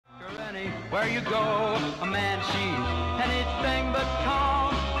Where you go, a man, she's anything but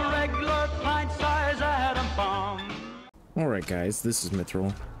calm. A regular pint-sized atom bomb. Alright guys, this is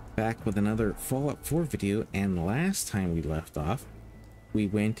Mithril, back with another Fallout 4 video, and last time we left off, we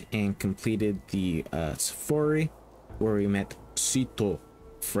went and completed the safari, where we met Sito,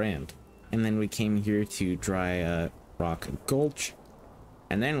 friend, and then we came here to Dry Rock Gulch,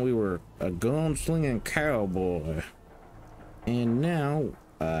 and then we were a gunslinging cowboy. And now,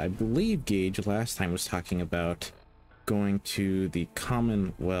 I believe Gage last time was talking about going to the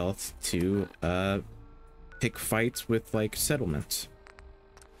Commonwealth to pick fights with like settlements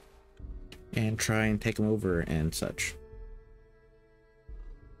and try and take them over and such.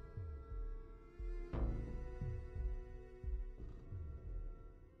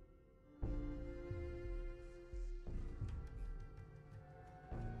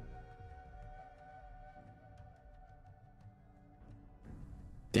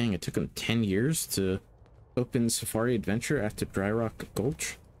 Dang, it took him 10 years to open Safari Adventure after Dry Rock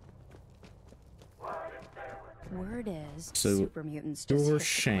Gulch. Word is, So, super mutants just you're hit the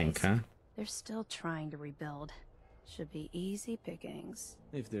Shank, place. huh? They're still trying to rebuild. Should be easy pickings.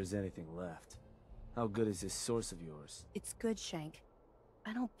 If there's anything left. How good is this source of yours? It's good, Shank.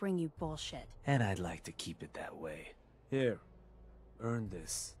 I don't bring you bullshit. And I'd like to keep it that way. Here, earn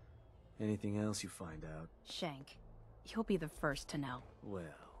this. Anything else you find out? Shank, you'll be the first to know. Well,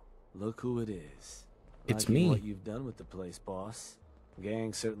 look who it is. It's Liking me. What you've done with the place, boss.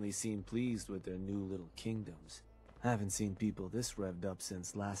 Gang certainly seem pleased with their new little kingdoms. Haven't seen people this revved up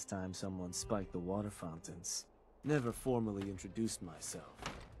since last time someone spiked the water fountains. Never formally introduced myself.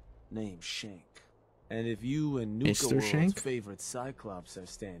 Name's Shank. And if you and Nuka Mr. World's Shank? favorite Cyclops are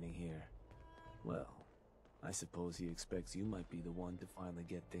standing here, well, I suppose he expects you might be the one to finally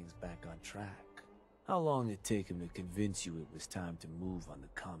get things back on track. How long did it take him to convince you it was time to move on the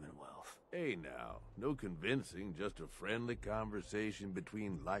Commonwealth? Hey now, no convincing, just a friendly conversation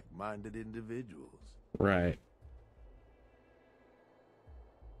between like-minded individuals. Right.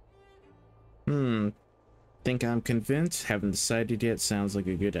 Think I'm convinced? Haven't decided yet. Sounds like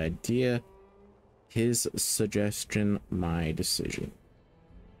a good idea. His suggestion, my decision.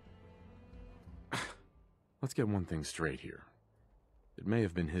 Let's get one thing straight here. It may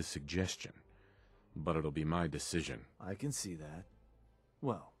have been his suggestion, but it'll be my decision. I can see that.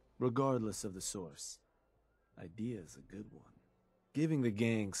 Well, regardless of the source, idea's a good one. Giving the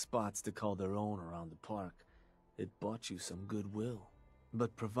gang spots to call their own around the park, it bought you some goodwill.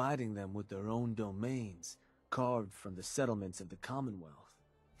 But providing them with their own domains, carved from the settlements of the Commonwealth,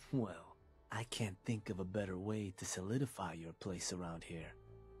 well, I can't think of a better way to solidify your place around here.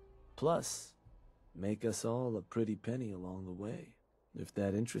 Plus, make us all a pretty penny along the way. If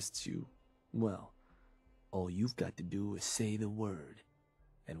that interests you, well, all you've got to do is say the word,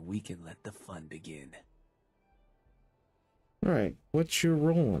 and we can let the fun begin. Alright, what's your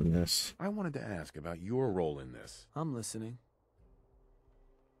role in this? I wanted to ask about your role in this. I'm listening.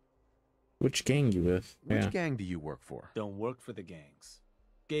 Which gang you with? Which gang do you work for? Don't work for the gangs.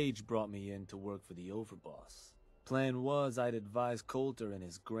 Gage brought me in to work for the overboss. Plan was I'd advise Coulter in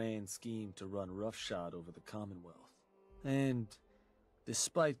his grand scheme to run roughshod over the Commonwealth. And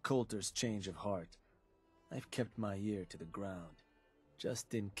despite Coulter's change of heart, I've kept my ear to the ground,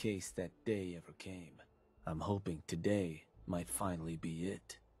 just in case that day ever came. I'm hoping today might finally be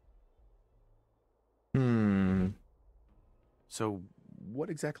it. So, what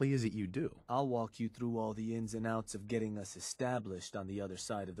exactly is it you do? I'll walk you through all the ins and outs of getting us established on the other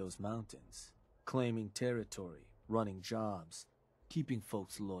side of those mountains. Claiming territory, running jobs, keeping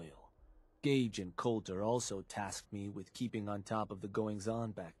folks loyal. Gage and Coulter also tasked me with keeping on top of the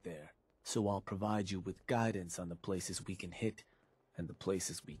goings-on back there. So I'll provide you with guidance on the places we can hit and the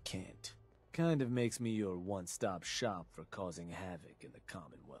places we can't. Kind of makes me your one-stop shop for causing havoc in the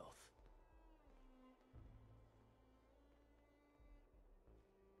Commonwealth.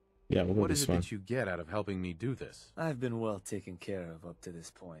 Yeah, we'll go What is this it one. that you get out of helping me do this? I've been well taken care of up to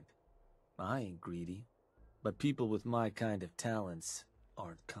this point. I ain't greedy, but people with my kind of talents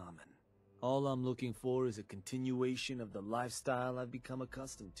aren't common. All I'm looking for is a continuation of the lifestyle I've become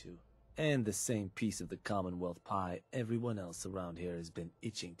accustomed to, and the same piece of the Commonwealth pie everyone else around here has been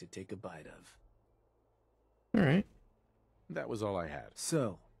itching to take a bite of. Alright. That was all I had.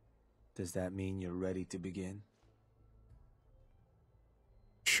 So, does that mean you're ready to begin?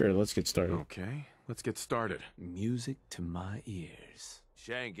 Sure, let's get started. Okay, let's get started. Music to my ears.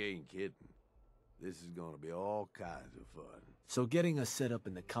 Shank ain't kidding. This is gonna be all kinds of fun. So getting us set up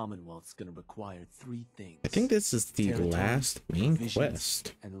in the Commonwealth's gonna require three things. I think this is the Territory, last main visions,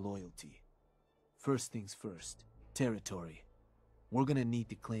 quest. and loyalty. First things first, territory. we're gonna need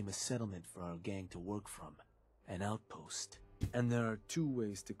to claim a settlement for our gang to work from. An outpost. And there are two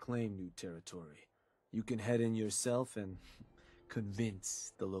ways to claim new territory. You can head in yourself and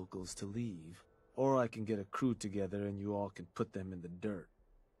convince the locals to leave. Or I can get a crew together and you all can put them in the dirt.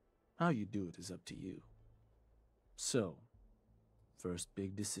 How you do it is up to you. So, first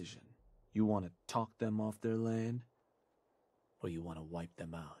big decision. You want to talk them off their land? Or you want to wipe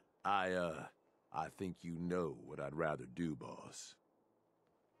them out? I think you know what I'd rather do, boss.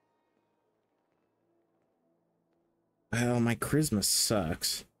 Well, my charisma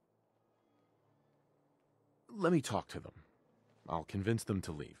sucks. Let me talk to them. I'll convince them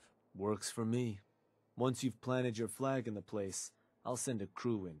to leave. Works for me. Once you've planted your flag in the place, I'll send a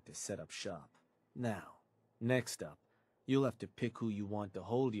crew in to set up shop. Now, next up, you'll have to pick who you want to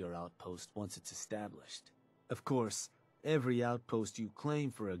hold your outpost once it's established. Of course, every outpost you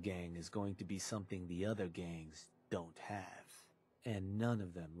claim for a gang is going to be something the other gangs don't have. And none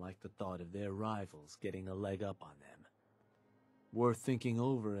of them like the thought of their rivals getting a leg up on them. Worth thinking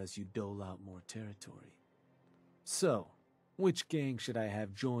over as you dole out more territory. So, which gang should I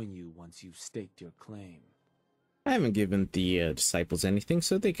have join you once you've staked your claim? I haven't given the disciples anything,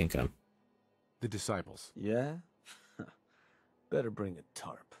 so they can come. The disciples. Yeah? Better bring a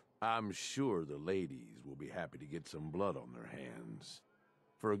tarp. I'm sure the ladies will be happy to get some blood on their hands.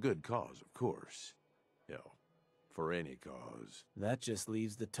 For a good cause, of course. Hell, for any cause. That just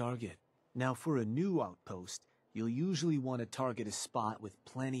leaves the target. Now, for a new outpost, you'll usually want to target a spot with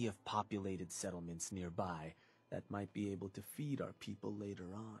plenty of populated settlements nearby that might be able to feed our people later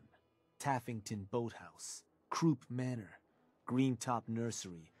on. Taffington Boathouse, Croup Manor, Greentop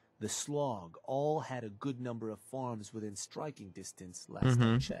Nursery, the Slog all had a good number of farms within striking distance last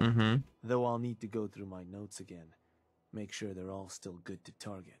I checked. Though I'll need to go through my notes again. Make sure they're all still good to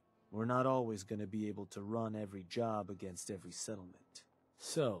target. We're not always going to be able to run every job against every settlement.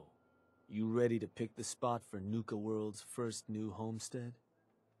 So, you ready to pick the spot for Nuka World's first new homestead?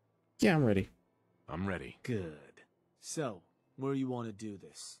 Yeah, I'm ready. I'm ready. Good. So, where you want to do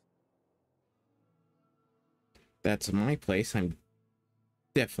this? That's my place. I'm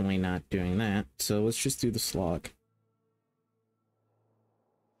definitely not doing that. So let's just do the slog.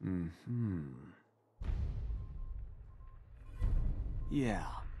 Yeah,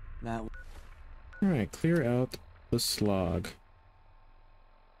 that... Alright, clear out the slog.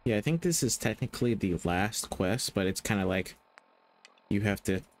 Yeah, I think this is technically the last quest, but it's kind of like you have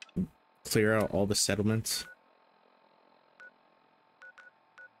to clear out all the settlements.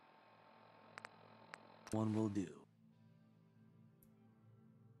 one will do.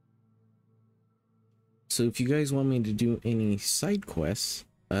 So if you guys want me to do any side quests,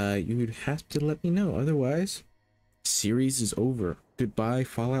 you'd have to let me know. Otherwise, series is over. Goodbye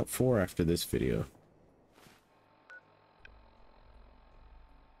Fallout 4 after this video.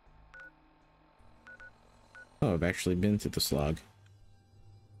 Oh, I've actually been to the slog.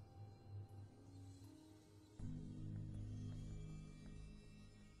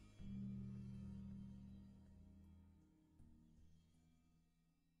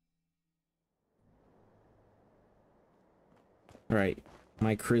 Alright,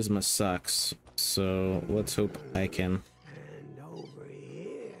 my charisma sucks, so let's hope I can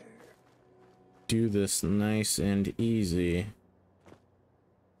do this nice and easy.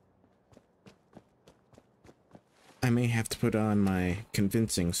 I may have to put on my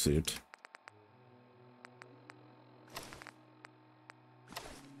convincing suit.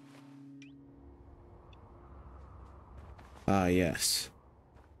 Ah, yes.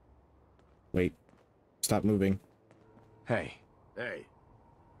 Wait. Stop moving. Hey. Hey,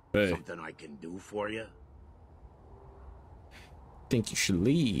 Hey. something I can do for you? Think you should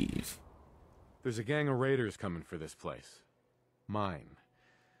leave. There's a gang of raiders coming for this place. Mine.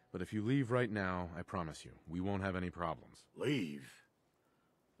 But if you leave right now, I promise you, we won't have any problems. Leave?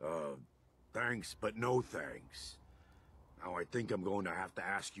 Thanks, but no thanks. Now I think I'm going to have to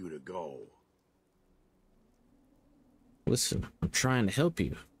ask you to go. Listen, I'm trying to help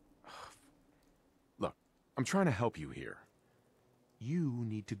you. Look, I'm trying to help you here. You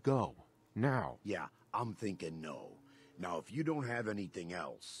need to go. Now. Yeah, I'm thinking no. Now, if you don't have anything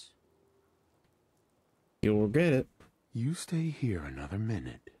else... You'll regret it. You stay here another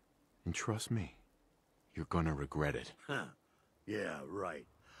minute, and trust me, you're gonna regret it. Huh. Yeah, right.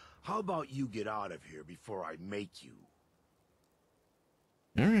 How about you get out of here before I make you?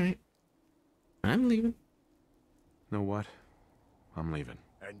 Alright. I'm leaving. Know what? I'm leaving.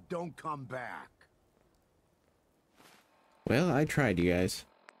 And don't come back. Well, I tried, you guys.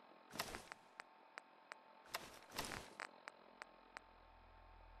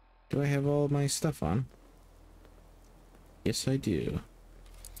 Do I have all my stuff on? Yes, I do.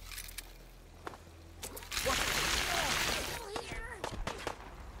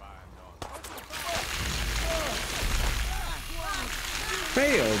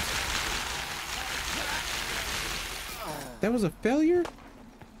 Failed. That was a failure?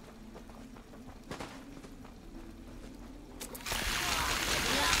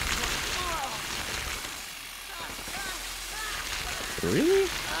 Really?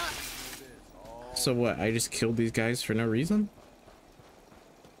 So what, I just killed these guys for no reason?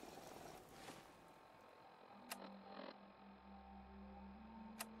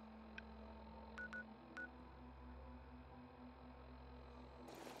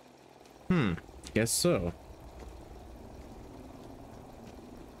 Guess so.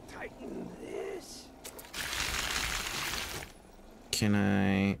 Tighten this. Can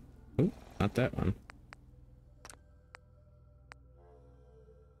I... Oh, not that one.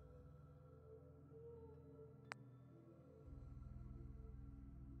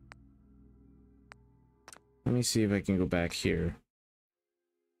 Let me see if I can go back here.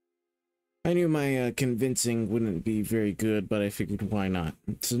 I knew my convincing wouldn't be very good, but I figured why not.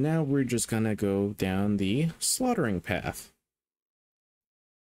 So now we're just gonna go down the slaughtering path.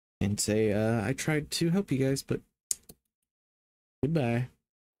 And say, I tried to help you guys, but goodbye.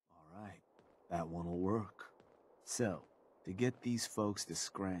 Alright, that one will work. So, to get these folks to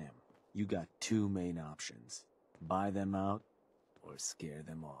scram, you got two main options. Buy them out, or scare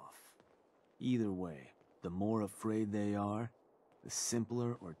them off. Either way, the more afraid they are, the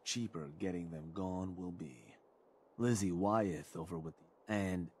simpler or cheaper getting them gone will be. Lizzie Wyeth over with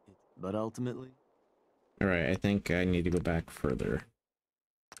the... But ultimately... Alright, I think I need to go back further.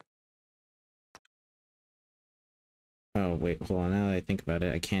 Oh, wait, hold on. Now that I think about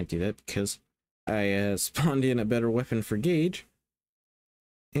it, I can't do that because I spawned in a better weapon for Gage.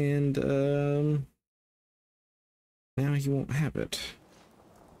 And, now he won't have it.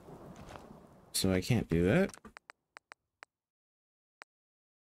 So I can't do that.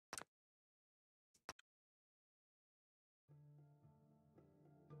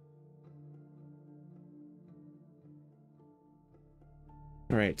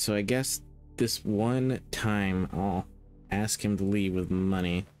 Alright, so I guess this one time I'll ask him to leave with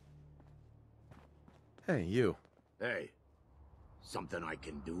money. Hey, you. Hey, something I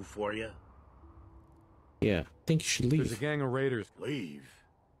can do for you? Yeah, I think you should leave. There's a gang of raiders. Leave.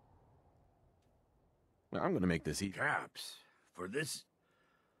 Well, I'm gonna make this easy. Caps. For this...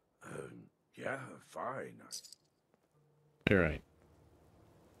 yeah, fine. Alright.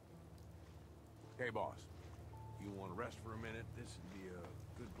 Hey, boss. You want to rest for a minute? This would be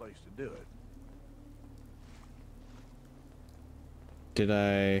a good place to do it. Did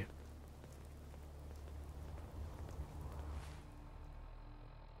I...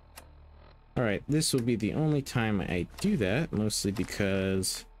 Alright, this will be the only time I do that, mostly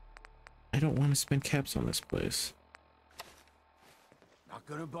because I don't want to spend caps on this place. Not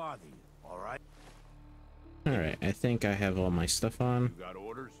gonna bother you, alright? Alright, I think I have all my stuff on. You got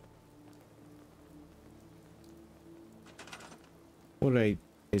orders? What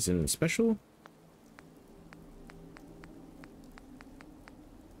is it special?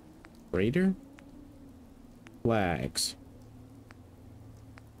 Raider? Flags.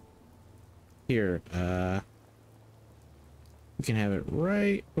 Here, we can have it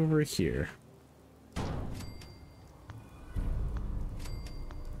right over here.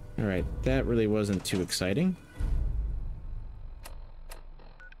 Alright, that really wasn't too exciting.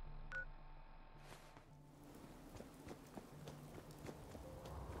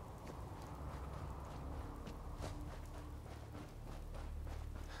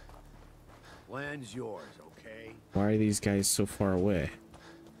 Land's yours, okay? Why are these guys so far away?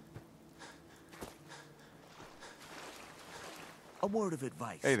 A word of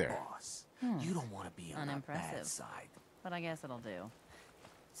advice, Hey there. boss. You don't want to be on the bad Unimpressive. side. But I guess it'll do.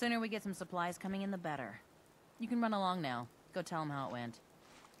 Sooner we get some supplies coming in, the better. You can run along now. Go tell them how it went.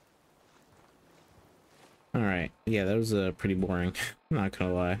 Alright, yeah, that was pretty boring. Not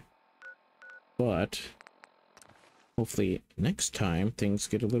gonna lie. But hopefully next time things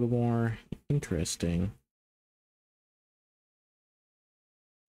get a little more interesting.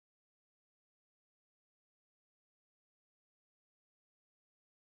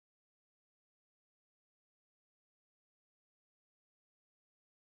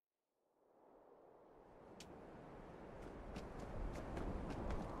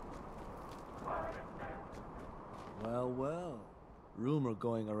 Well, well. Rumor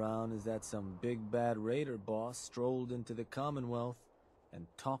going around is that some big bad raider boss strolled into the Commonwealth and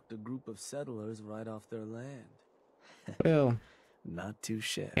talked a group of settlers right off their land. Well, Not too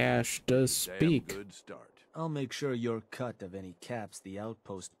shabby. Ash does Damn speak. good start. I'll make sure your cut of any caps the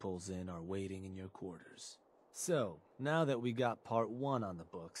outpost pulls in are waiting in your quarters. So, now that we got part 1 on the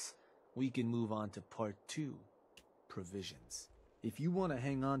books, we can move on to part 2, provisions. If you want to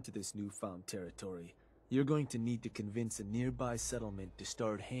hang on to this newfound territory, you're going to need to convince a nearby settlement to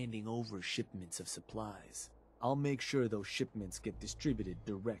start handing over shipments of supplies. I'll make sure those shipments get distributed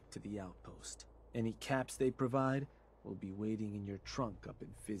direct to the outpost. Any caps they provide will be waiting in your trunk up in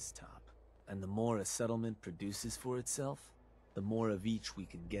Fizztop. And the more a settlement produces for itself, the more of each we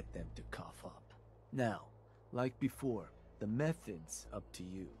can get them to cough up. Now, like before, the method's up to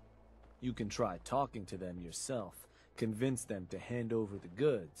you. You can try talking to them yourself, convince them to hand over the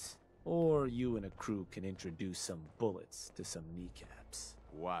goods, or you and a crew can introduce some bullets to some kneecaps.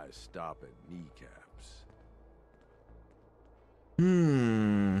 Why stop at kneecaps?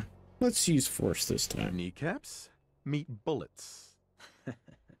 Let's use force this time. Kneecaps? Meet bullets.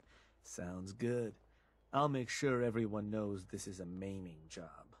 Sounds good. I'll make sure everyone knows this is a maiming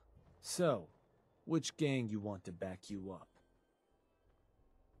job. So, which gang you want to back you up?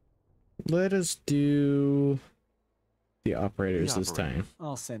 Let us do the operators this time.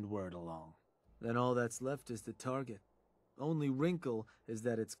 I'll send word along. Then all that's left is the target. Only wrinkle is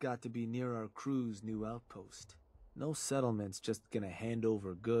that it's got to be near our crew's new outpost. No settlement's just gonna hand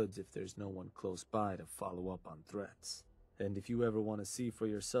over goods if there's no one close by to follow up on threats. And if you ever want to see for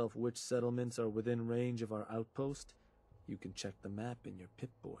yourself which settlements are within range of our outpost, you can check the map in your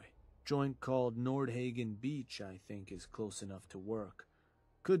Pip-Boy. Joint called Nordhagen Beach, I think, is close enough to work.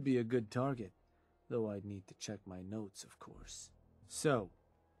 Could be a good target, though I'd need to check my notes, of course. So,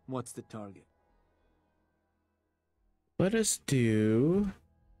 what's the target? Let us do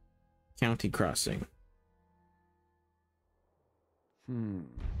County Crossing.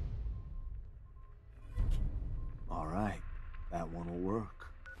 Alright, that one will work.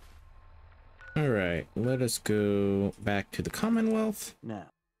 Alright, let us go back to the Commonwealth. Now,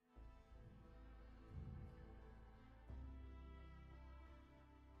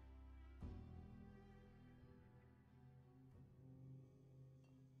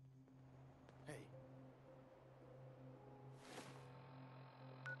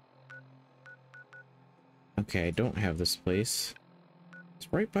 Okay, I don't have this place.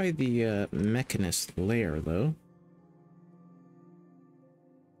 It's right by the Mechanist lair, though.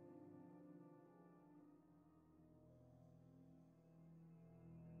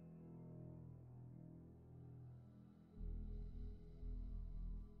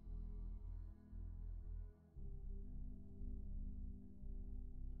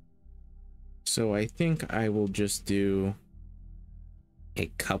 So I think I will just do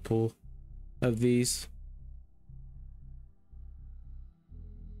a couple of these,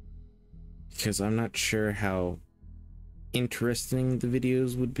 because I'm not sure how interesting the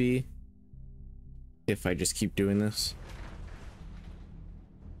videos would be if I just keep doing this.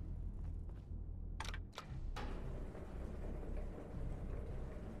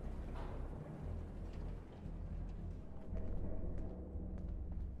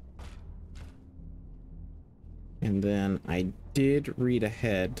 And then I did read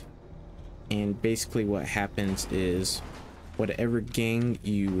ahead, and basically what happens is whatever gang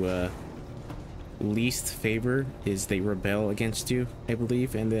you least favor is they rebel against you, I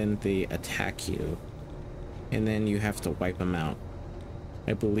believe, and then they attack you, and then you have to wipe them out.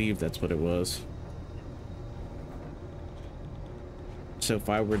 I believe that's what it was. So if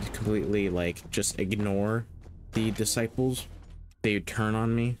I were to completely like just ignore the disciples, they would turn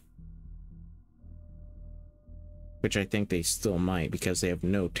on me, which I think they still might because they have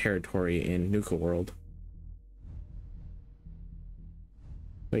no territory in Nuka world.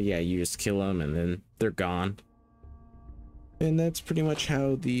 But yeah, you just kill them and then they're gone. And that's pretty much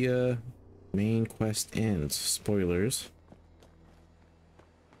how the main quest ends. Spoilers.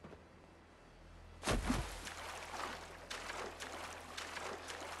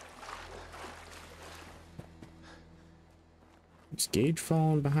 Is Gage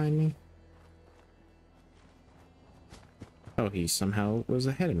falling behind me? Oh, he somehow was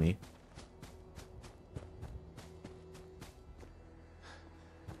ahead of me.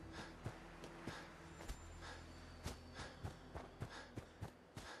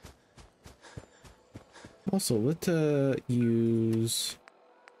 Also, let's use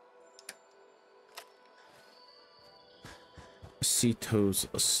Ceto's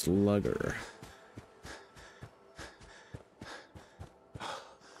Slugger.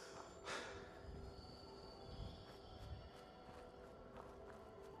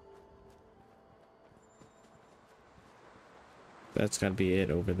 That's gotta be it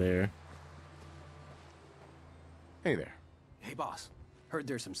over there. Hey there. Hey, boss. Heard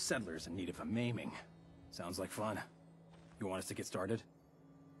there's some settlers in need of a maiming. Sounds like fun. You want us to get started?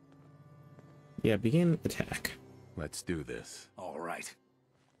 Yeah, begin attack. Let's do this. All right.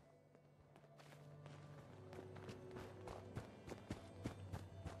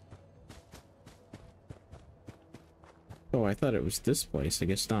 Oh, I thought it was this place. I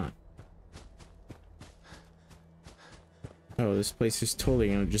guess not. Oh, this place is totally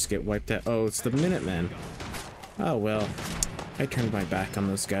gonna just get wiped out. Oh, it's the Minutemen. Oh, well. I turned my back on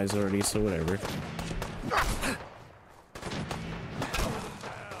those guys already, so whatever.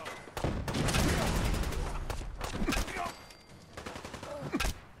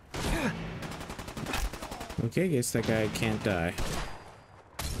 Okay, I guess that guy can't die.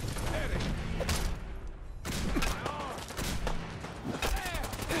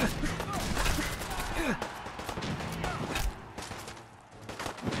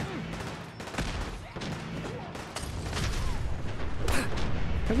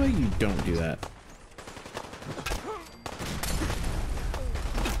 How about you don't do that?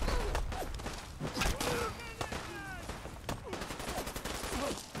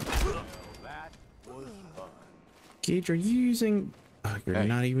 Gage, are you using... Oh, you're Hey,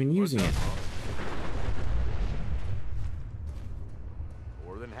 not even using it.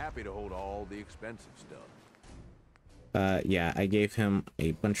 More than happy to hold all the expensive stuff. Yeah, I gave him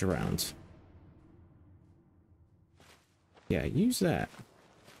a bunch of rounds. Yeah, use that.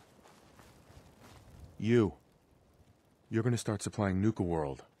 You're gonna start supplying Nuka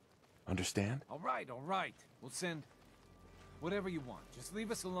World. Understand? All right. We'll send whatever you want. Just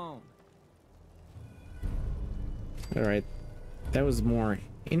leave us alone. Alright, that was more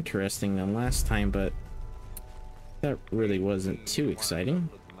interesting than last time, but that really wasn't too exciting.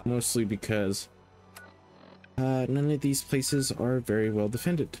 Mostly because none of these places are very well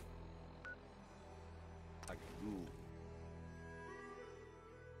defended.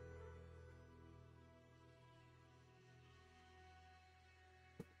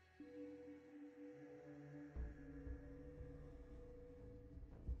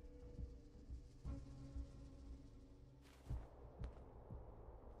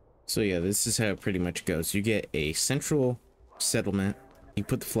 So yeah, this is how it pretty much goes. You get a central settlement, you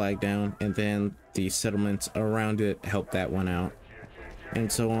put the flag down, and then the settlements around it help that one out, and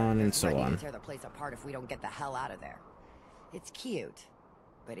so on and so on. Tear the place apart if we don't get the hell out of there. It's cute,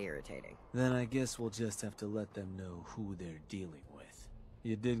 but irritating. Then I guess we'll just have to let them know who they're dealing with.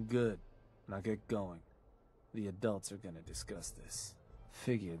 You did good. Now get going. The adults are gonna discuss this.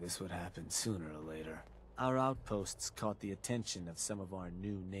 Figure this would happen sooner or later. Our outposts caught the attention of some of our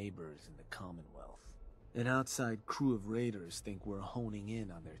new neighbors in the Commonwealth. An outside crew of raiders think we're honing in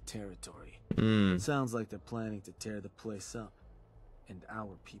on their territory. Sounds like they're planning to tear the place up, and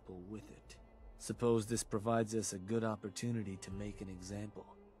our people with it. Suppose this provides us a good opportunity to make an example.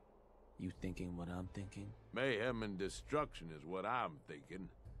 You thinking what I'm thinking? Mayhem and destruction is what I'm thinking.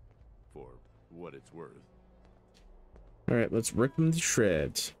 For what it's worth. Alright, let's rip them to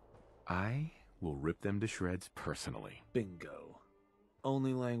shreds. I will rip them to shreds personally. Bingo.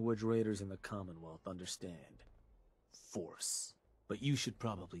 Only language raiders in the Commonwealth understand. Force. But you should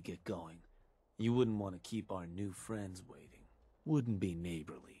probably get going. You wouldn't want to keep our new friends waiting. Wouldn't be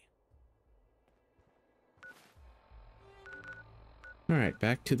neighborly. Alright,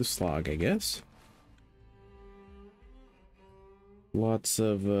 back to the slog, I guess. Lots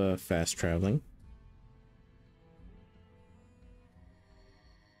of fast traveling.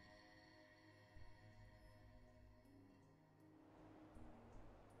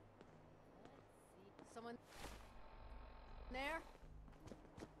 Someone there?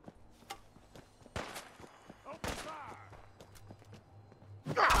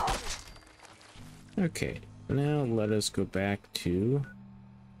 Okay, now let us go back to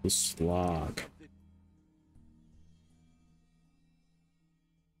the slog.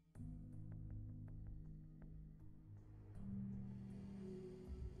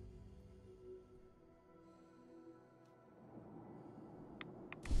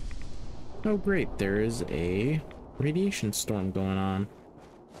 Oh great, there is a radiation storm going on.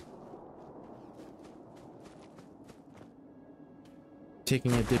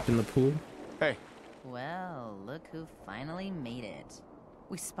 Taking a dip in the pool. Hey. Well, look who finally made it.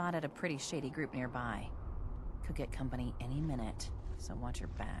 We spotted a pretty shady group nearby. Could get company any minute, so watch your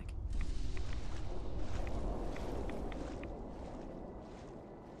back.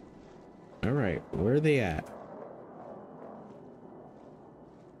 Alright, where are they at?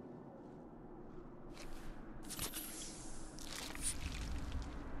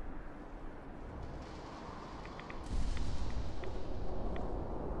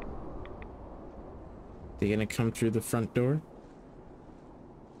 They gonna come through the front door?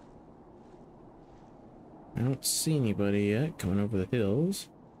 I don't see anybody yet coming over the hills.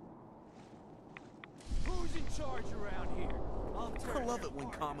 Who's in charge around here? I love it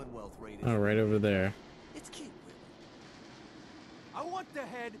when Commonwealth raiders. Oh, right over there. It's cute. I want the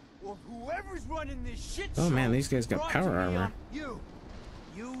head of whoever's running this shit Oh show man, these guys got brought power to me armor. on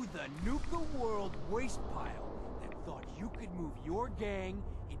You the Nuka World waste pile that thought you could move your gang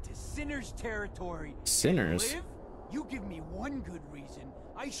into sinners' territory. Sinners? And live? You give me one good reason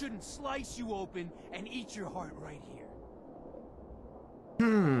I shouldn't slice you open and eat your heart right here.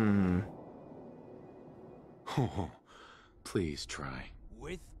 Oh, please try.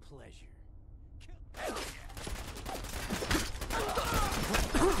 With pleasure.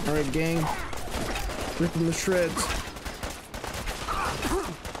 Alright, gang. Rip them to shreds.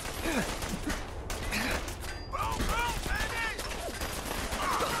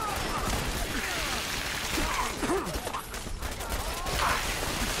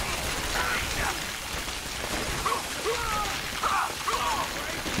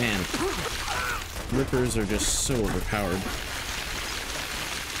 Man, Rippers are just so overpowered.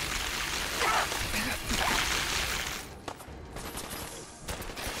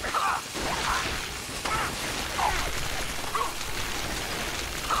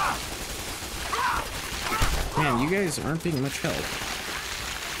 Man, you guys aren't being much help.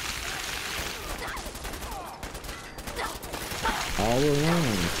 All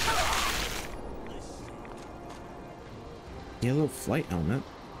alone. Yellow flight helmet.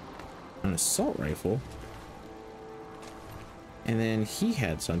 An assault rifle. And then he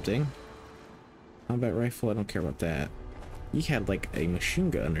had something. Combat rifle, I don't care about that. He had like a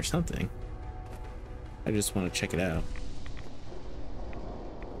machine gun or something. I just want to check it out.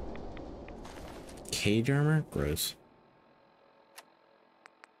 Cage armor? Gross.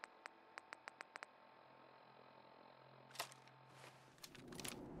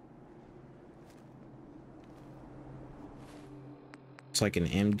 It's like an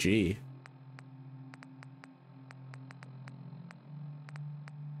MG.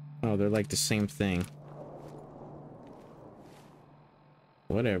 Oh, they're like the same thing.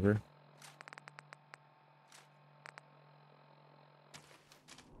 Whatever.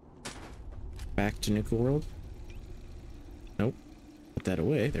 Back to Nuka World? Nope. Put that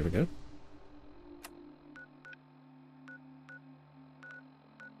away. There we go.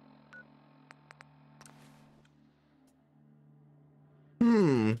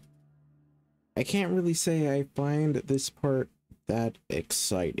 I can't really say I find this part that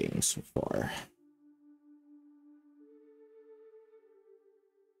exciting so far.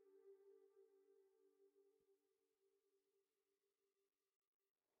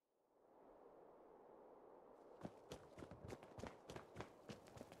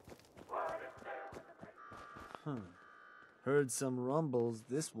 Heard some rumbles.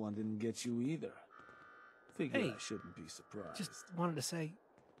 This one didn't get you either. Figure Hey, I shouldn't be surprised. Just wanted to say,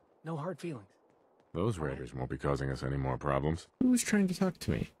 no hard feelings. Those raiders won't be causing us any more problems. Who's trying to talk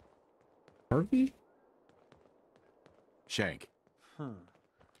to me? Harvey? Shank.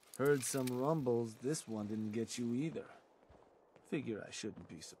 Heard some rumbles. This one didn't get you either. Figure I shouldn't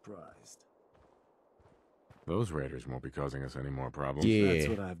be surprised. Those raiders won't be causing us any more problems. Yeah. That's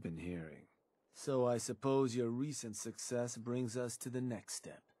what I've been hearing. So I suppose your recent success brings us to the next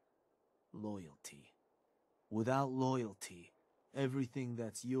step. Loyalty. Without loyalty, everything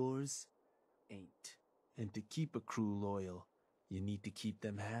that's yours ain't. And to keep a crew loyal, you need to keep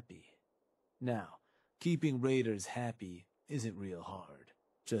them happy. Now, keeping raiders happy isn't real hard.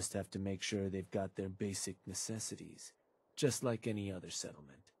 Just have to make sure they've got their basic necessities, just like any other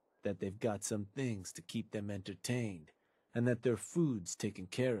settlement. That they've got some things to keep them entertained, and that their food's taken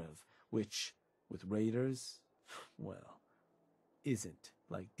care of, which, with raiders, well, isn't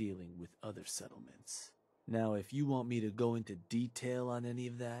like dealing with other settlements. Now, if you want me to go into detail on any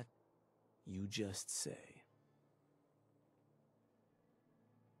of that, you just say.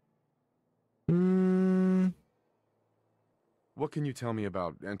 What can you tell me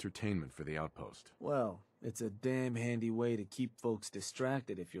about entertainment for the outpost? Well, it's a damn handy way to keep folks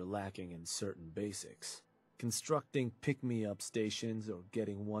distracted if you're lacking in certain basics. Constructing pick-me-up stations or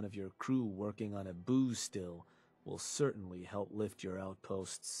getting one of your crew working on a booze still will certainly help lift your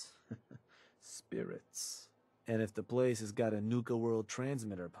outpost's spirits. And if the place has got a Nuka World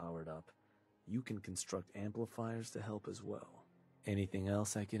transmitter powered up, you can construct amplifiers to help as well. Anything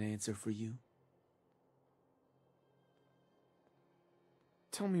else I can answer for you?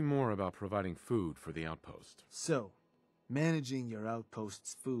 Tell me more about providing food for the outpost. So, managing your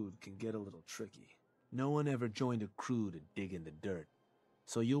outpost's food can get a little tricky. No one ever joined a crew to dig in the dirt,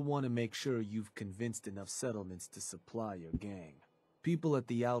 so you'll want to make sure you've convinced enough settlements to supply your gang. People at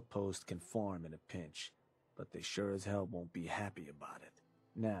the outpost can farm in a pinch, but they sure as hell won't be happy about it.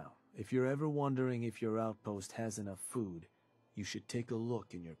 Now, if you're ever wondering if your outpost has enough food, you should take a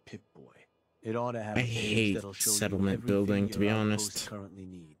look in your Pip-Boy. It ought to have I a page hate that'll show settlement you building, everything to be your honest. outpost currently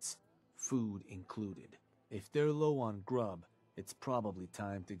needs, food included. If they're low on grub, it's probably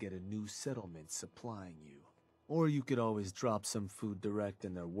time to get a new settlement supplying you. Or you could always drop some food direct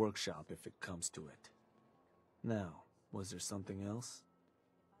in their workshop if it comes to it. Now, was there something else?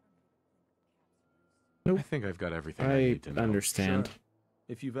 Nope. I think I've got everything I I need to know. understand. Sure.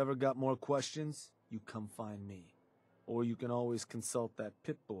 If you've ever got more questions, you come find me. Or you can always consult that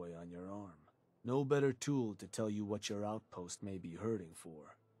Pip-Boy on your arm. No better tool to tell you what your outpost may be hurting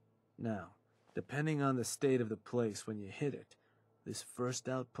for. Now, depending on the state of the place when you hit it, this first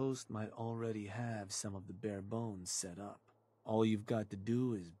outpost might already have some of the bare bones set up. All you've got to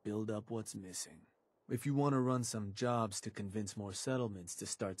do is build up what's missing. If you want to run some jobs to convince more settlements to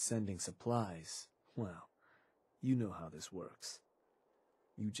start sending supplies, well, you know how this works.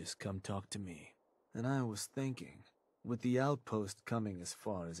 You just come talk to me. And I was thinking, with the outpost coming as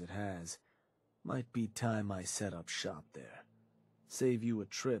far as it has, might be time I set up shop there. Save you a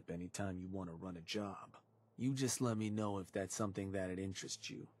trip anytime you want to run a job. You just let me know if that's something that'd interest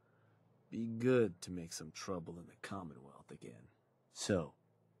you. Be good to make some trouble in the Commonwealth again. So,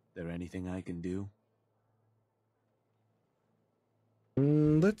 there anything I can do?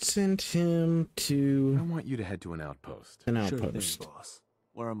 Let's send him to I want you to head to an outpost. an Sure outpost. thing, boss.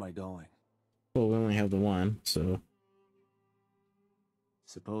 Where am I going? Well, we only have the one, so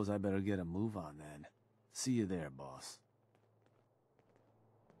Suppose I better get a move on then. See you there, boss.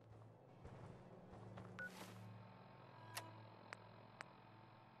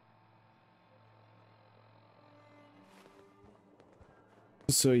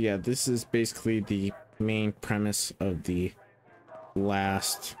 So yeah, this is basically the main premise of the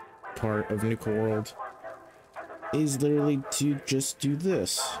last part of Nuka World, is literally to just do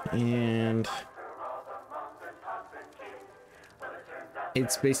this, and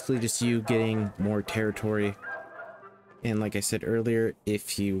it's basically just you getting more territory. And like I said earlier,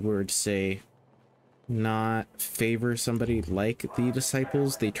 if you were to say not favor somebody like the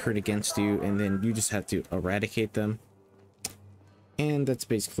disciples, they turn against you, and then you just have to eradicate them. And that's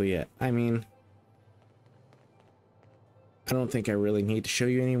basically it. I mean, I don't think I really need to show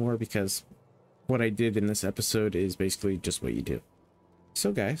you anymore, because what I did in this episode is basically just what you do.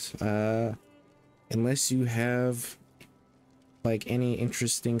 So guys, unless you have like any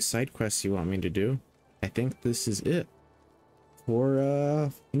interesting side quests you want me to do, I think this is it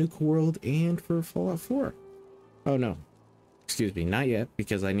for Nuka World and for Fallout 4. Oh no, excuse me, not yet,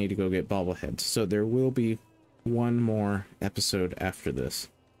 because I need to go get bobbleheads. So there will be one more episode after this.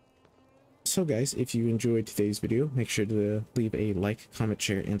 So guys, if you enjoyed today's video, make sure to leave a like, comment,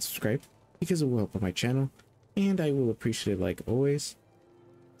 share, and subscribe, because it will help on my channel, and I will appreciate it like always.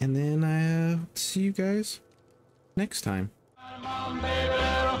 And then I'll see you guys next time. Come on,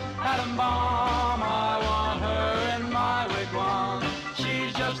 baby.